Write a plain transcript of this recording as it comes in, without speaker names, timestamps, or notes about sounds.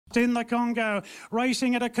In the Congo,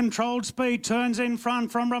 racing at a controlled speed, turns in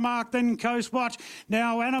front from Remark, then Coast Watch.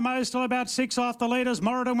 Now Animo still about 6 off the leaders.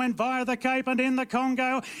 Moradin went via the Cape, and In the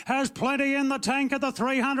Congo has plenty in the tank at the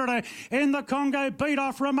 300. In the Congo beat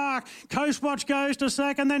off Remark. Coast Watch goes to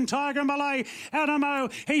second, then Tiger Malay. Animo,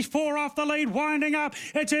 he's 4 off the lead, winding up.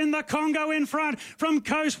 It's In the Congo in front from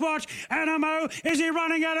Coast Watch. Animo, is he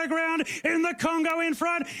running out of ground? In the Congo in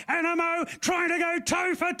front. Animo trying to go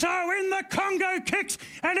toe for toe. In the Congo kicks,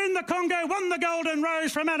 and In the Congo won the Golden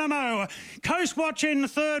Rose from Animo. Coast Watch in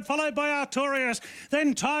third, followed by Artorias.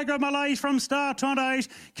 Then Tiger Malay from Star Tondes.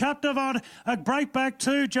 Captivant, a break back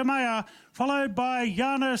to Jamea, followed by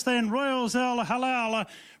Giannis, then Royal Zel Halal.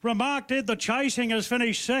 Remark did the chasing, has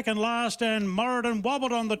finished second last, and Moradin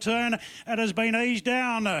wobbled on the turn and has been eased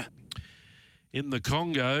down. In the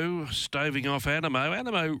Congo, staving off Animo.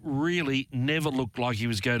 Animo really never looked like he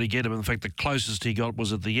was going to get him. In fact, the closest he got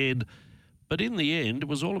was at the end. But in the end, it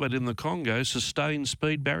was all about In the Congo, sustained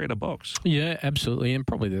speed, barrier to box. Yeah, absolutely. And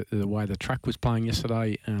probably the way the track was playing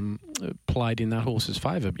yesterday played in that horse's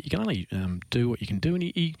favour. But you can only do what you can do. And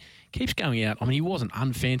he keeps going out. I mean, he wasn't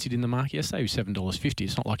unfancied in the market yesterday. He was $7.50.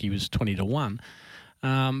 It's not like he was 20 to 1.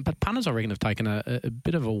 But punters, I reckon, have taken a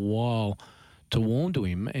bit of a while to warm to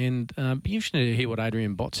him. And be interesting to hear what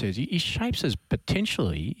Adrian Bott says. He shapes as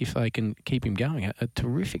potentially, if they can keep him going, a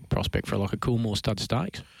terrific prospect for like a Coolmore Stud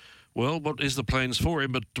Stakes. Well, what is the plans for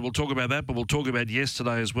him? But we'll talk about that, but we'll talk about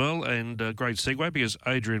yesterday as well. And great segue, because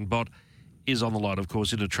Adrian Bott is on the line, of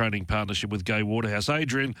course, in a training partnership with Gai Waterhouse.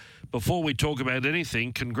 Adrian, before we talk about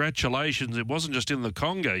anything, congratulations. It wasn't just in the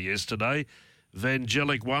Congo yesterday.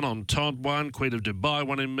 Vangelic won on Tont 1, Queen of Dubai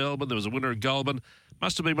won in Melbourne. There was a winner at Goulburn.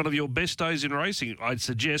 Must have been one of your best days in racing, I'd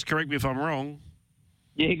suggest. Correct me if I'm wrong.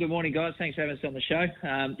 Yeah, good morning, guys. Thanks for having us on the show.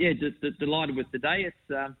 Delighted with the day.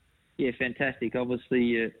 It's fantastic.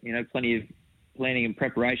 Obviously, plenty of planning and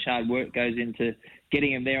preparation, hard work goes into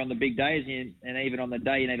getting him there on the big days, and even on the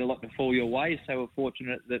day, you need a lot to fall your way. So we're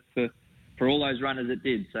fortunate that for all those runners it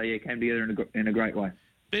did. So yeah, it came together in a great way.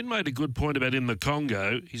 Ben made a good point about In the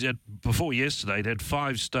Congo. He's had, before yesterday, he'd had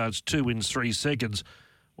 5 starts, 2 wins, 3 seconds.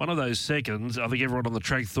 One of those seconds, I think everyone on the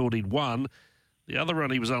track thought he'd won. The other run,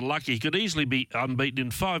 he was unlucky. He could easily be unbeaten in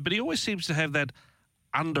 5, but he always seems to have that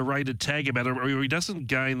underrated tag about him, where he doesn't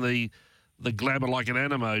gain the glamour like an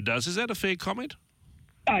Animo does. Is that a fair comment?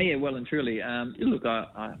 Oh yeah, well and truly. Look,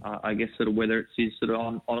 I guess sort of whether it's his sort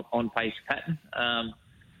of on pace pattern.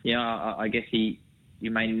 I guess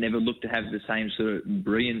you may never look to have the same sort of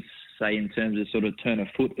brilliance, say in terms of sort of turn of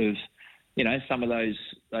foot of some of those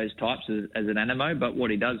types as an Animo. But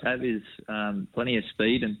what he does have is plenty of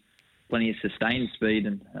speed and plenty of sustained speed,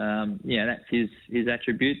 and that's his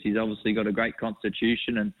attributes. He's obviously got a great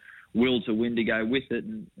constitution and will to win to go with it.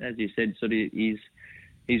 And as you said, sort of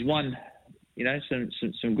he's won,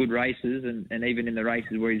 some good races, and even in the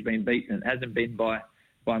races where he's been beaten, it hasn't been by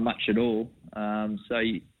much at all.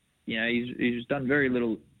 He's done very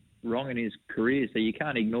little wrong in his career, so you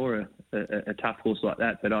can't ignore a tough horse like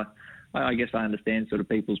that. But I guess I understand sort of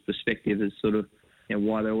people's perspective as sort of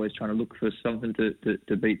why they're always trying to look for something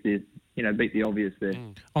to beat the obvious there.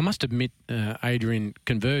 I must admit, Adrian,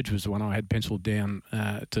 Converge was the one I had penciled down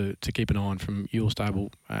to keep an eye on from your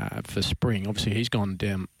stable for spring. Obviously, he's gone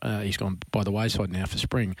down. He's gone by the wayside now for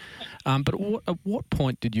spring. But at what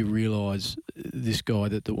point did you realise this guy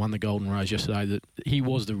that won the Golden Rose yesterday, that he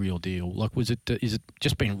was the real deal? Like, is it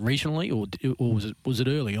just been recently, or was it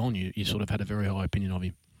early on? You sort of had a very high opinion of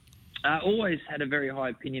him. Always had a very high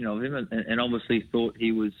opinion of him, and obviously thought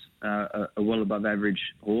he was a well above average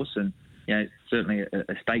horse, and certainly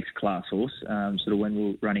a stakes class horse. Sort of when we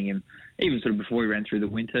were running him, even sort of before he ran through the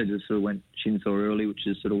winter, just sort of went shin sore early, which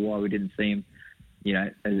is sort of why we didn't see him,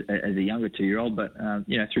 as a younger 2-year-old. But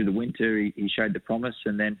through the winter, he showed the promise,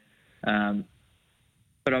 and then.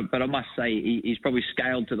 But I must say he's probably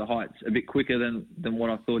scaled to the heights a bit quicker than what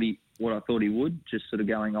I thought he would. Just sort of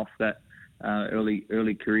going off that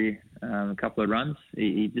early career, a couple of runs,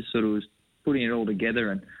 he just sort of was putting it all together.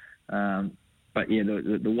 And but yeah,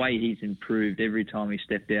 the way he's improved every time he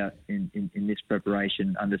stepped out in this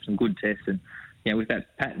preparation under some good tests, and with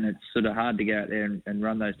that pattern, it's sort of hard to go out there and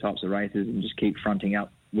run those types of races and just keep fronting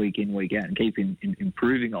up week in, week out, and keep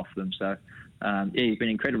improving off them. So he's been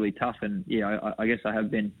incredibly tough, and I guess I have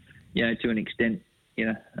been to an extent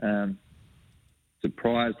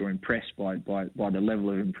surprised or impressed by the level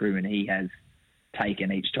of improvement he has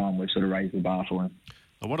taken each time we've sort of raised the bar for him.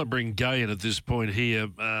 I want to bring Gai in at this point here.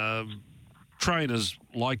 Trainers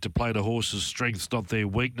like to play to horses' strengths, not their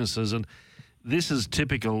weaknesses, and this is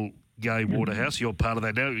typical Gai Waterhouse. You're part of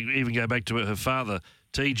that now. You even go back to her father,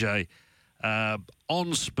 TJ.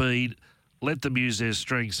 On speed, let them use their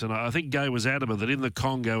strengths. And I think Gay was adamant that in the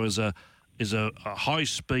Congo is a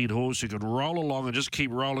high-speed horse who can roll along and just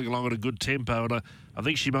keep rolling along at a good tempo. And I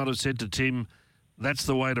think she might have said to Tim, that's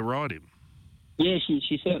the way to ride him. Yeah,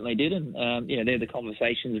 she certainly did. And, they're the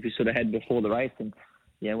conversations we sort of had before the race. And,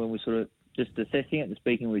 when we're sort of just assessing it and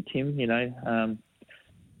speaking with Tim,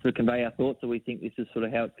 to convey our thoughts. So we think this is sort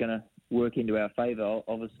of how it's going to work into our favour.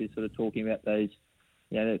 Obviously, sort of talking about those,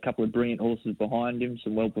 a couple of brilliant horses behind him,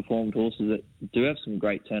 some well-performed horses that do have some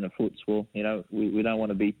great turn of foots. Well, we don't want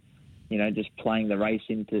to be, just playing the race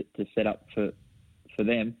in to set up for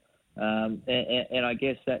them. And I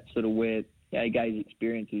guess that's sort of where Gay's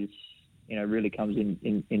experience is, really comes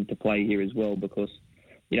into play here as well, because,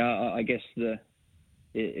 I guess the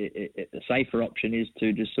safer option is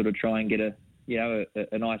to just sort of try and get a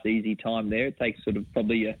nice easy time there. It takes sort of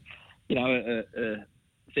probably a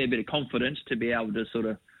fair bit of confidence to be able to sort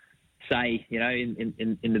of say,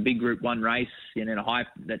 in the big Group 1 race,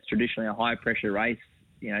 that's traditionally a high pressure race,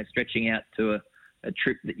 stretching out to a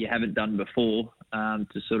trip that you haven't done before,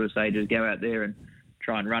 to sort of say, just go out there and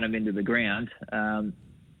try and run them into the ground. So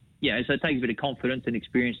it takes a bit of confidence and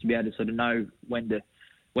experience to be able to sort of know when to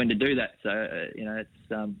do that. So,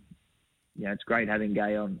 it's great having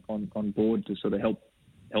Gay on board to sort of help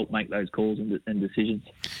make those calls and decisions.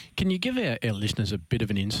 Can you give our listeners a bit of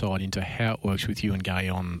an insight into how it works with you and Gay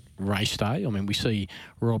on race day? I mean, we see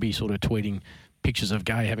Robbie sort of tweeting pictures of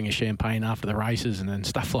Gay having a champagne after the races and then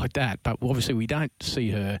stuff like that, but obviously we don't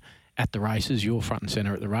see her at the races. You're front and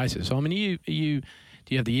centre at the races. So, I mean, do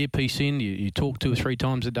you have the earpiece in? You talk 2 or 3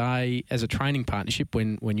 times a day as a training partnership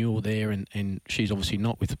when you're there and she's obviously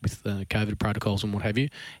not with COVID protocols and what have you.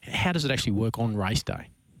 How does it actually work on race day?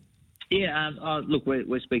 Yeah, look,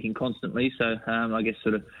 we're speaking constantly. So I guess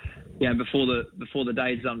sort of, before the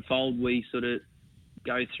days unfold, we sort of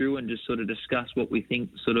go through and just sort of discuss what we think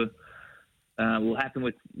sort of will happen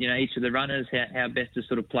with each of the runners, how best to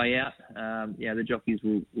sort of play out. The jockeys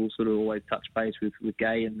will sort of always touch base with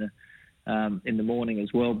Gay in the morning as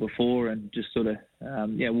well before, and just sort of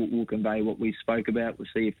we'll convey what we spoke about. We'll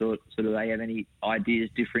see if sort of they have any ideas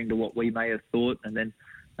differing to what we may have thought, and then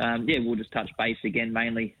we'll just touch base again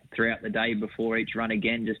mainly throughout the day before each run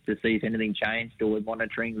again, just to see if anything changed, or we're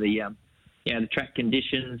monitoring the track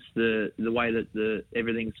conditions, the way that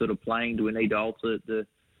everything's sort of playing. Do we need to alter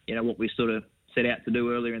what we sort of set out to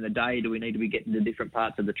do earlier in the day? Do we need to be getting to different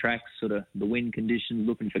parts of the track, sort of the wind conditions,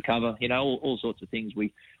 looking for cover, all sorts of things.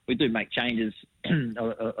 We do make changes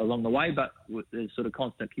along the way, but there's sort of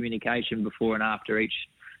constant communication before and after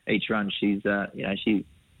each run. She's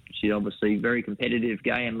she's obviously very competitive,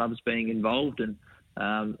 Gay, and loves being involved, and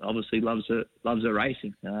obviously loves her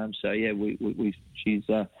racing. She's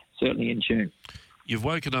certainly in tune. You've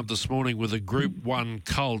woken up this morning with a Group 1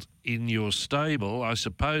 colt in your stable. I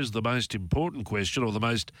suppose the most important question, or the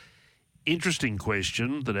most interesting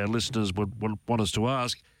question that our listeners would want us to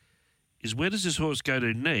ask, is where does this horse go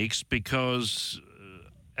to next? Because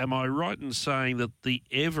am I right in saying that the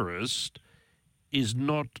Everest is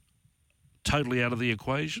not totally out of the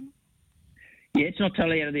equation? Yeah, it's not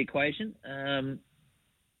totally out of the equation.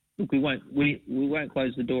 Look, we won't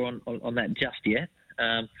close the door on that just yet.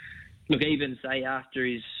 Look, even say after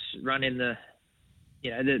his run in the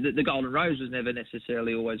Golden Rose was never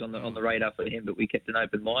necessarily always on the radar for him, but we kept an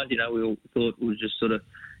open mind. We all thought we would just sort of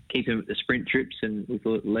keep him at the sprint trips, and we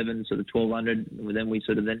thought 11, sort of 1200. And then we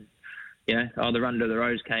sort of the run to the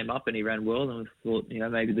Rose came up and he ran well, and we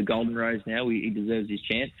thought maybe the Golden Rose now he deserves his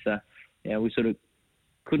chance. So we sort of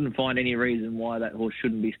couldn't find any reason why that horse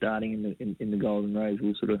shouldn't be starting in the Golden Rose.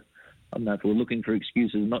 We sort of, I don't know if we're looking for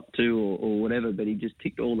excuses not to or whatever, but he just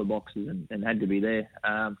ticked all the boxes and had to be there.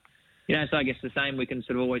 So I guess the same we can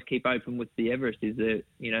sort of always keep open with the Everest. Is there,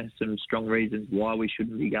 some strong reasons why we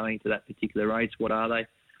shouldn't be going to that particular race? What are they?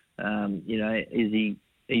 Is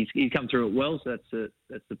he's come through it well, so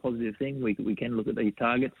that's the positive thing. We can look at these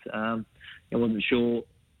targets. I wasn't sure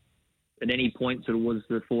at any point sort of was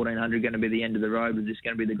the 1400 going to be the end of the road? Was this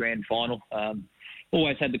going to be the grand final?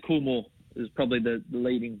 Always had the Coolmore as probably the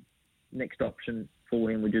leading next option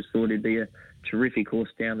for him. We just thought he'd be a terrific horse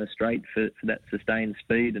down the straight for that sustained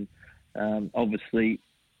speed, and obviously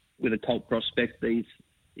with a top prospect, these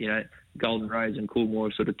Golden Rose and Coolmore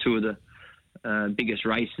are sort of two of the biggest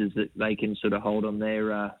races that they can sort of hold on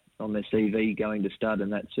their CV going to stud,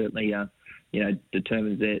 and that certainly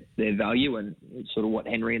determines their value, and it's sort of what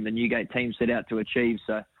Henry and the Newgate team set out to achieve.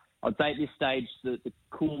 So I'd say at this stage the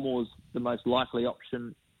Coolmore's the most likely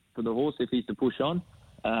option for the horse if he's to push on.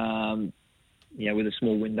 With a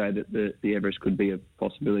small window that the Everest could be a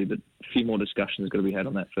possibility, but a few more discussions got to be had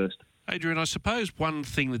on that first. Adrian, I suppose one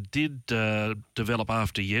thing that did develop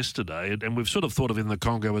after yesterday, and we've sort of thought of in the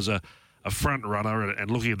Congo as a front runner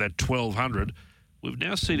and looking at that 1,200, we've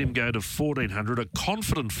now seen him go to 1,400, a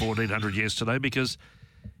confident 1,400 yesterday, because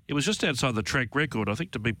it was just outside the track record. I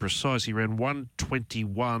think to be precise, he ran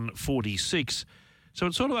 1:21.46. So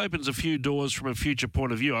it sort of opens a few doors from a future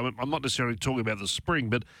point of view. I'm not necessarily talking about the spring,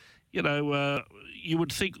 but, you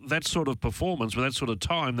would think that sort of performance with that sort of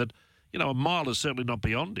time that, a mile is certainly not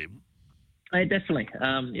beyond him. Definitely.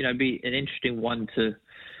 Be an interesting one to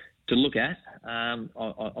look at. I'm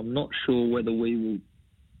not sure whether we will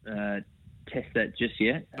test that just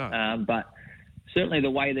yet. No. But certainly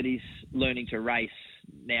the way that he's learning to race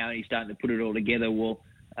now and he's starting to put it all together,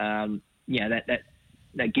 that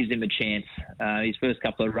gives him a chance. His first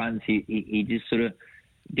couple of runs, he just sort of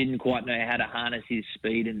didn't quite know how to harness his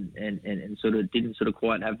speed and sort of didn't sort of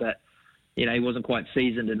quite have that, he wasn't quite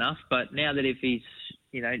seasoned enough. But now that if he's,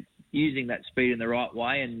 using that speed in the right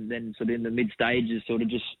way and then sort of in the mid stages sort of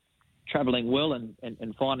just travelling well and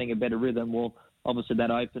finding a better rhythm, well, obviously that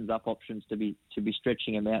opens up options to be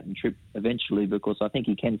stretching him out and trip eventually, because I think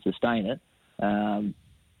he can sustain it.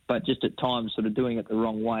 But just at times sort of doing it the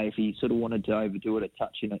wrong way, if he sort of wanted to overdo it a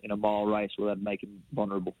touch in a mile race, well, that'd make him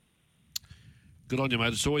vulnerable. Good on you,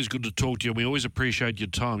 mate. It's always good to talk to you, and we always appreciate your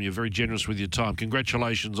time. You're very generous with your time.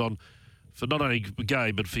 Congratulations for not only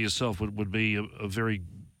Gai, but for yourself. Would be a very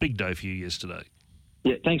big day for you yesterday.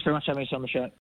 Yeah, thanks very much for having us on the show.